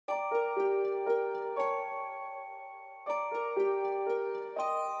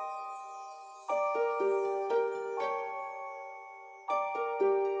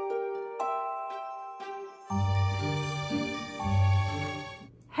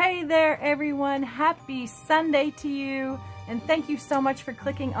Hey there everyone, happy Sunday to you, and thank you so much for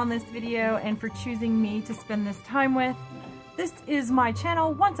clicking on this video and for choosing me to spend this time with. This is my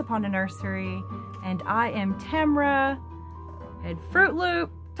channel, Once Upon a Nursery, and I am Tamra, head Fruit Loop,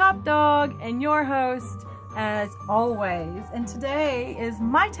 top dog, and your host as always. And today is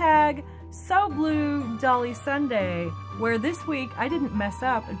my tag, So Blue Dolly Sunday, where this week I didn't mess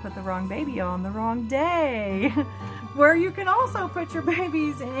up and put the wrong baby on the wrong day. Where you can also put your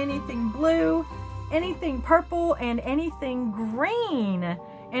babies in anything blue, anything purple, and anything green.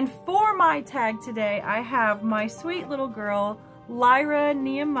 And for my tag today, I have my sweet little girl, Lyra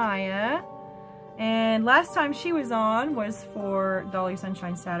Nehemiah. And last time she was on was for Dolly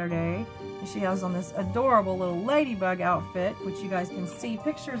Sunshine Saturday. And she has on this adorable little ladybug outfit, which you guys can see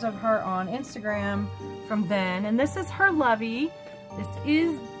pictures of her on Instagram from then. And this is her lovey. This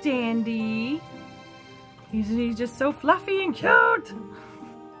is Dandy. He's just so fluffy and cute.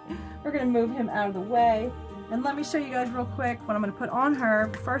 We're gonna move him out of the way. And let me show you guys real quick what I'm gonna put on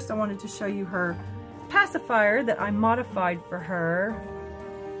her. First, I wanted to show you her pacifier that I modified for her.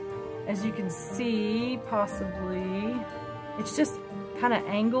 As you can see, possibly, it's just kind of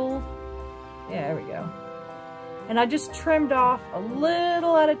angled. Yeah, there we go. And I just trimmed off a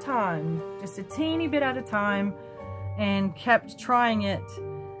little at a time, just a teeny bit at a time, and kept trying it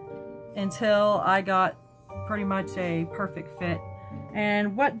until I got pretty much a perfect fit.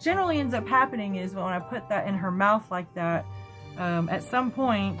 And what generally ends up happening is when I put that in her mouth like that, at some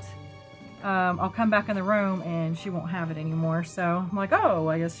point I'll come back in the room and she won't have it anymore. So I'm like, oh,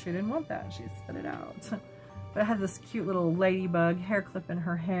 I guess she didn't want that, she spit it out. But I have this cute little ladybug hair clip in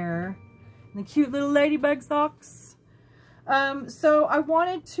her hair and the cute little ladybug socks. So I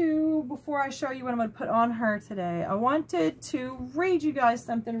wanted to, before I show you what I'm going to put on her today, I wanted to read you guys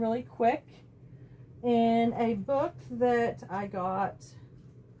something really quick in a book that I got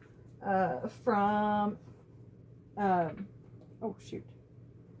from, oh shoot,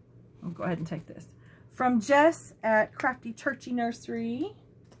 I'll go ahead and take this. From Jess at Crafty Churchy Nursery.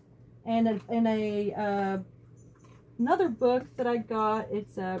 And another book that I got,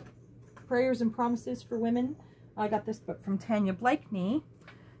 it's Prayers and Promises for Women. I got this book from Tanya Blakeney.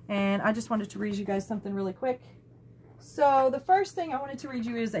 And I just wanted to read you guys something really quick. So the first thing I wanted to read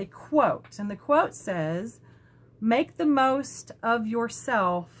you is a quote, and the quote says, "Make the most of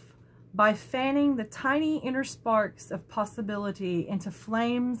yourself by fanning the tiny inner sparks of possibility into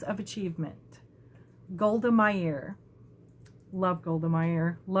flames of achievement." Golda Meir. Love Golda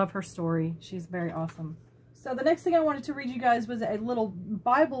Meir. Love her story. She's very awesome. So the next thing I wanted to read you guys was a little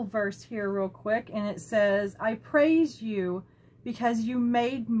Bible verse here real quick, and it says, "I praise you because you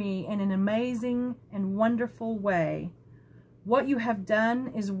made me in an amazing and wonderful way. What you have done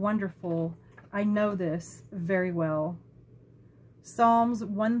is wonderful. I know this very well." Psalms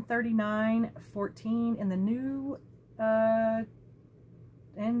 139:14 in the new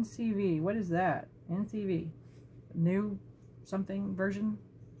NCV. What is that? NCV. New something version?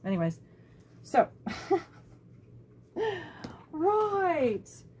 Anyways. So, right.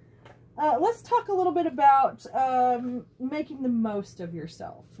 Let's talk a little bit about making the most of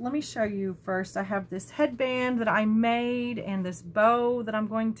yourself. Let me show you first. I have this headband that I made and this bow that I'm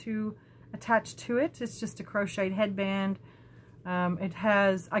going to attach to it. It's just a crocheted headband.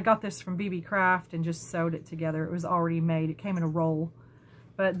 I got this from BB Craft and just sewed it together. It was already made. It came in a roll.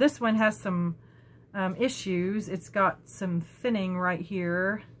 But this one has some issues. It's got some thinning right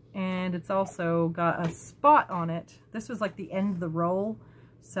here, and it's also got a spot on it. This was like the end of the roll.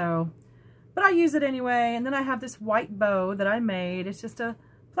 So, but I use it anyway. And then I have this white bow that I made. It's just a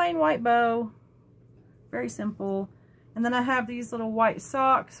plain white bow. Very simple. And then I have these little white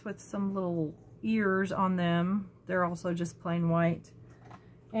socks with some little ears on them. They're also just plain white.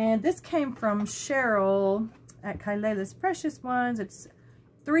 And this came from Cheryl at Kylela's Precious Ones. It's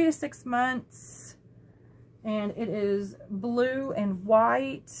 3 to 6 months. And it is blue and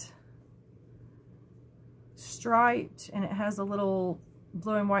white striped. And it has a little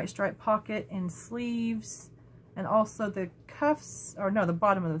blue and white striped pocket and sleeves, and also the cuffs, or no, the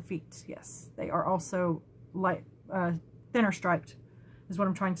bottom of the feet, yes, they are also light thinner striped is what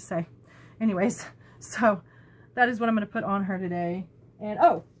I'm trying to say. Anyways, so that is what I'm going to put on her today. And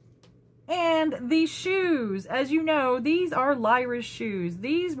oh, and these shoes, as you know, these are Lyra's shoes.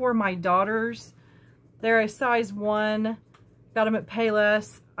 These were my daughter's. They're a size 1. Got them at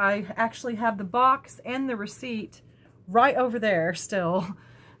Payless. I actually have the box and the receipt right over there still.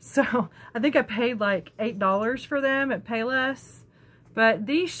 So I think I paid like $8 for them at Payless. But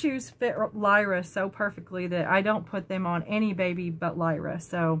these shoes fit Lyra so perfectly that I don't put them on any baby but Lyra.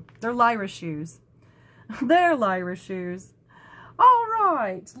 So they're Lyra shoes. They're Lyra shoes. All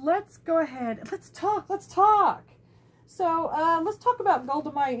right, let's go ahead. Let's talk. So let's talk about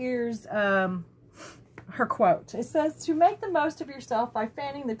Golda Meir's, her quote. It says, to make the most of yourself by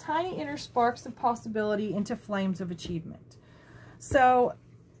fanning the tiny inner sparks of possibility into flames of achievement. So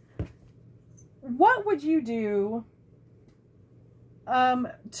what would you do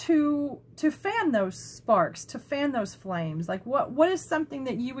to fan those sparks, to fan those flames? Like what is something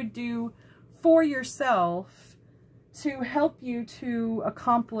that you would do for yourself to help you to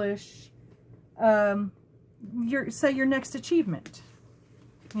accomplish your next achievement?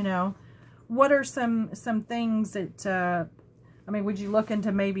 You know, what are some things that I mean, would you look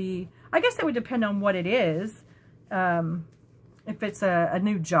into? Maybe, I guess it would depend on what it is, if it's a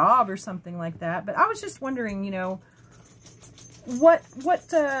new job or something like that. But I was just wondering, you know, what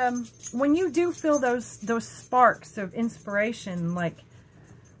when you do feel those sparks of inspiration, like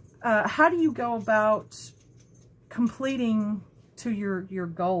how do you go about completing to your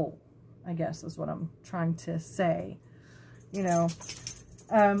goal, I guess is what I'm trying to say. You know,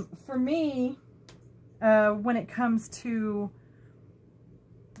 for me, when it comes to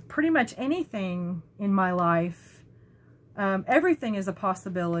pretty much anything in my life, everything is a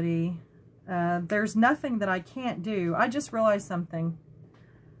possibility. There's nothing that I can't do. I just realized something.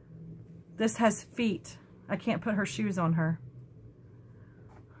 This has feet. I can't put her shoes on her.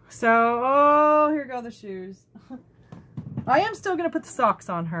 So, oh, here go the shoes. I am still going to put the socks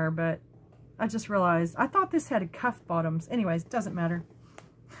on her, but I just realized. I thought this had cuff bottoms. Anyways, doesn't matter.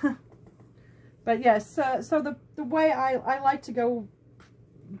 But yes, so the way I like to go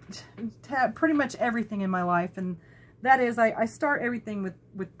to have pretty much everything in my life, and that is I start everything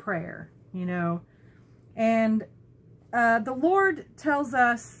with prayer, you know. And the Lord tells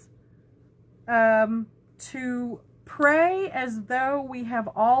us to pray as though we have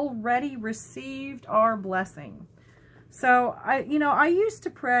already received our blessing. So I used to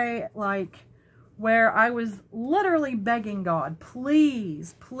pray like where I was literally begging God,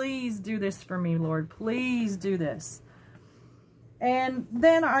 please, please do this for me, Lord. Please do this. And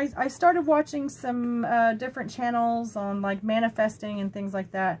then I started watching some different channels on like manifesting and things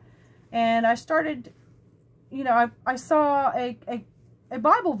like that. And I started, you know, I saw a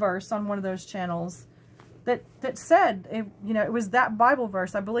Bible verse on one of those channels that said, you know, it was that Bible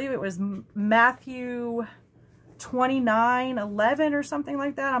verse. I believe it was Matthew 29:11 or something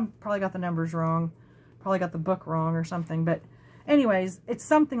like that. I'm probably got the numbers wrong. Probably got the book wrong or something. But anyways, it's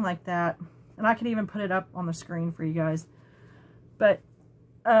something like that. And I can even put it up on the screen for you guys. But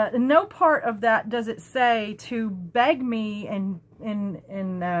no part of that does it say to beg me and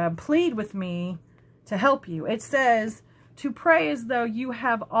plead with me to help you. It says to pray as though you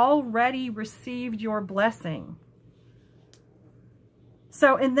have already received your blessing.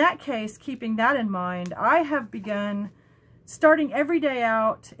 So in that case, keeping that in mind, I have begun starting every day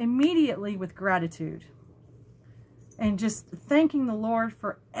out immediately with gratitude. And just thanking the Lord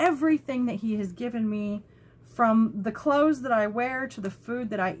for everything that He has given me, from the clothes that I wear, to the food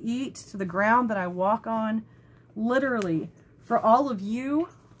that I eat, to the ground that I walk on, literally, for all of you.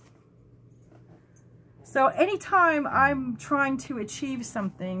 So anytime I'm trying to achieve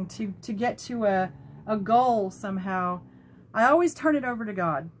something, to get to a goal somehow, I always turn it over to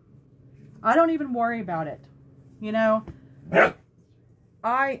God. I don't even worry about it. You know,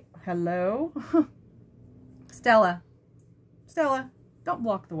 hello? Stella, don't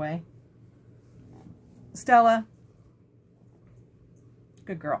block the way. Stella,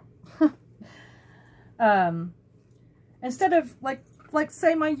 good girl. Instead of like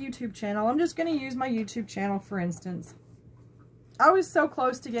say my YouTube channel, I'm just going to use my YouTube channel for instance. I was so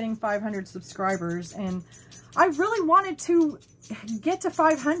close to getting 500 subscribers, and I really wanted to get to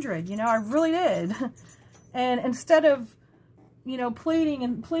 500, you know, I really did. And instead of, you know, pleading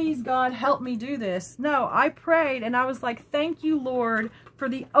and please God help me do this, no, I prayed and I was like, thank you, Lord, for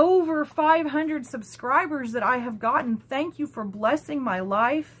the over 500 subscribers that I have gotten. Thank you for blessing my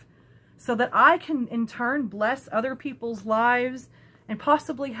life so that I can in turn bless other people's lives and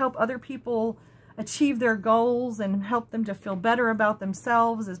possibly help other people achieve their goals and help them to feel better about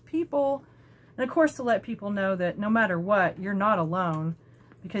themselves as people. And of course, to let people know that no matter what, you're not alone.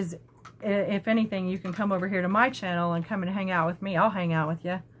 Because if anything, you can come over here to my channel and come and hang out with me. I'll hang out with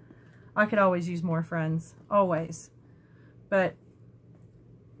you. I could always use more friends. Always. But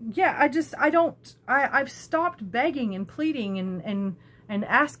yeah, I've stopped begging and pleading and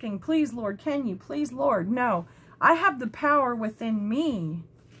asking, please, Lord, can you? Please, Lord. No, I have the power within me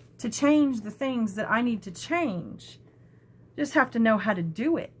to change the things that I need to change. Just have to know how to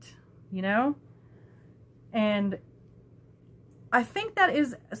do it, you know? And I think that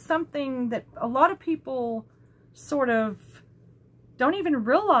is something that a lot of people sort of don't even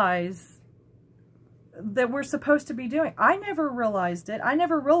realize that we're supposed to be doing. I never realized it. I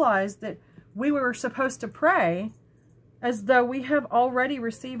never realized that we were supposed to pray as though we have already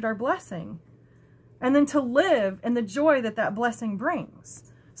received our blessing, and then to live in the joy that that blessing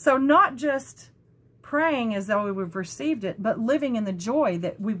brings. So not just praying as though we've received it, but living in the joy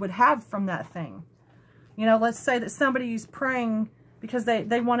that we would have from that thing. You know, let's say that somebody's praying because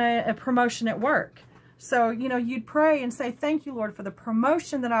they want a promotion at work. So, you know, you'd pray and say, thank you, Lord, for the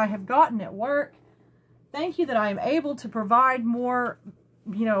promotion that I have gotten at work. Thank you that I am able to provide more,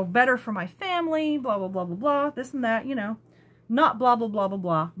 you know, better for my family, blah, blah, blah, blah, blah, this and that, you know. Not blah, blah, blah, blah,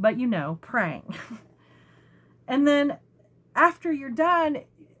 blah, but, you know, praying. And then after you're done,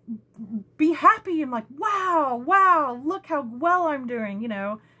 be happy and like, wow, wow, look how well I'm doing, you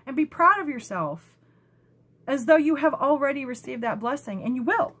know, and be proud of yourself as though you have already received that blessing. And you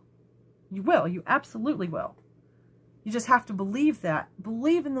will. You will. You absolutely will. You just have to believe that.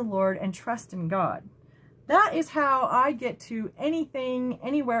 Believe in the Lord and trust in God. That is how I get to anything,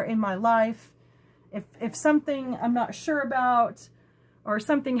 anywhere in my life. If something I'm not sure about, or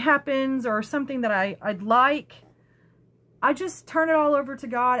something happens, or something that I'd like, I just turn it all over to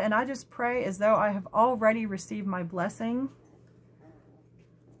God, and I just pray as though I have already received my blessing.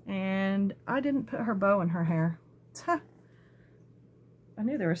 And I didn't put her bow in her hair. I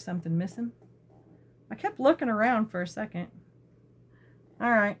knew there was something missing. I kept looking around for a second.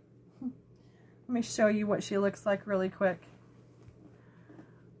 All right. Let me show you what she looks like really quick.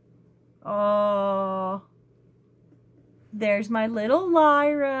 Oh, there's my little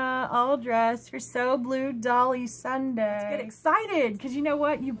Lyra, all dressed for So Blue Dolly Sunday. Let's get excited, because you know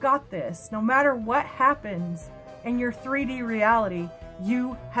what? You got this. No matter what happens in your 3D reality,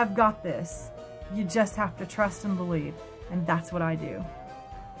 you have got this. You just have to trust and believe. And that's what I do.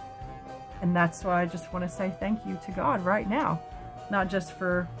 And that's why I just want to say thank you to God right now. Not just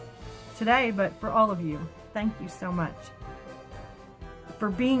for today, but for all of you. Thank you so much for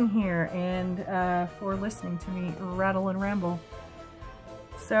being here and for listening to me rattle and ramble.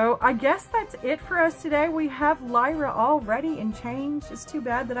 So I guess that's it for us today. We have Lyra all ready and changed. It's too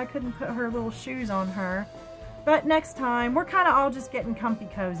bad that I couldn't put her little shoes on her. But next time, we're kind of all just getting comfy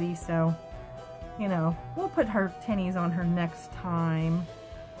cozy, so, you know, we'll put her tinnies on her next time.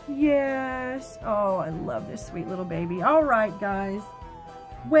 Yes. Oh, I love this sweet little baby. All right, guys.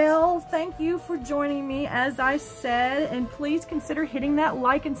 Well, thank you for joining me, as I said, and please consider hitting that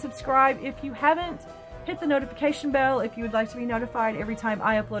like and subscribe if you haven't. Hit the notification bell if you would like to be notified every time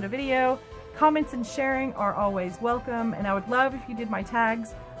I upload a video. Comments and sharing are always welcome, and I would love if you did my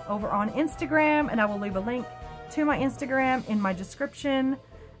tags over on Instagram, and I will leave a link to my Instagram in my description.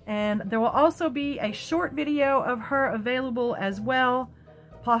 And there will also be a short video of her available as well,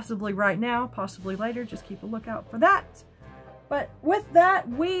 possibly right now, possibly later. Just keep a lookout for that. But with that,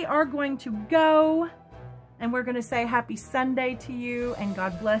 we are going to go, and we're going to say happy Sunday to you, and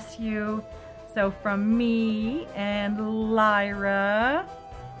God bless you. So from me and Lyra,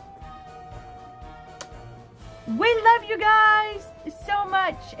 we love you guys so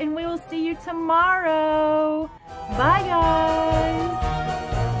much, and we will see you tomorrow. Bye, guys.